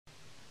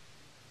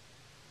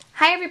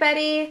Hi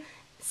everybody!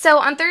 So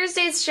on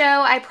Thursday's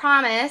show I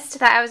promised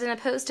that I was going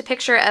to post a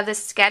picture of this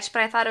sketch,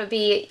 but I thought it would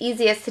be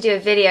easiest to do a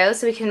video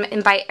so we can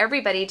invite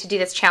everybody to do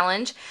this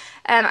challenge.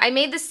 I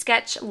made this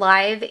sketch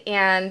live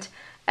and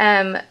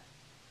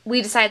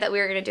we decided that we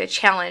were going to do a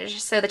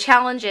challenge. So the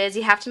challenge is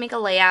you have to make a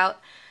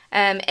layout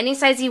any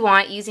size you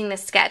want using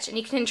this sketch, and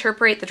you can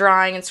interpret the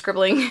drawing and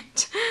scribbling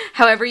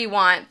however you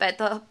want, but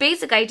the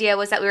basic idea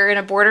was that we were going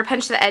to border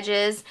punch the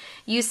edges,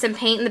 use some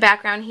paint in the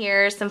background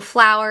here, some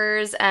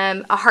flowers,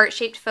 a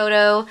heart-shaped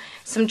photo,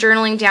 some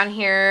journaling down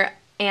here,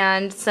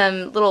 and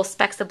some little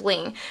specks of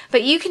bling.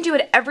 But you can do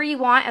whatever you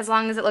want as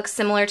long as it looks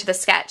similar to the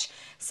sketch.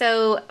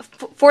 So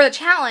for the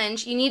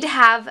challenge, you need to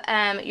have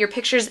your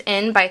pictures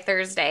in by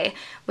Thursday,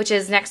 which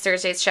is next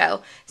Thursday's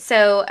show.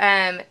 So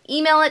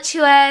email it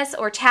to us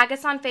or tag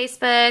us on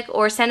Facebook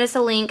or send us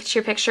a link to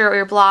your picture or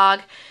your blog,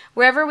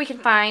 wherever we can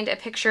find a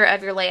picture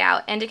of your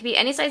layout. And it can be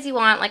any size you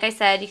want. Like I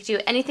said, you can do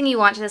anything you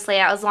want to this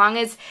layout as long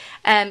as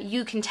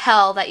you can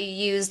tell that you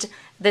used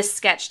this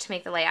sketch to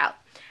make the layout.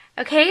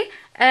 Okay,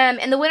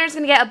 and the winner's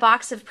going to get a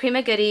box of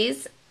Prima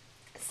goodies.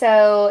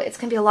 So it's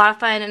going to be a lot of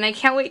fun, and I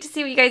can't wait to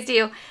see what you guys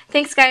do.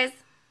 Thanks, guys.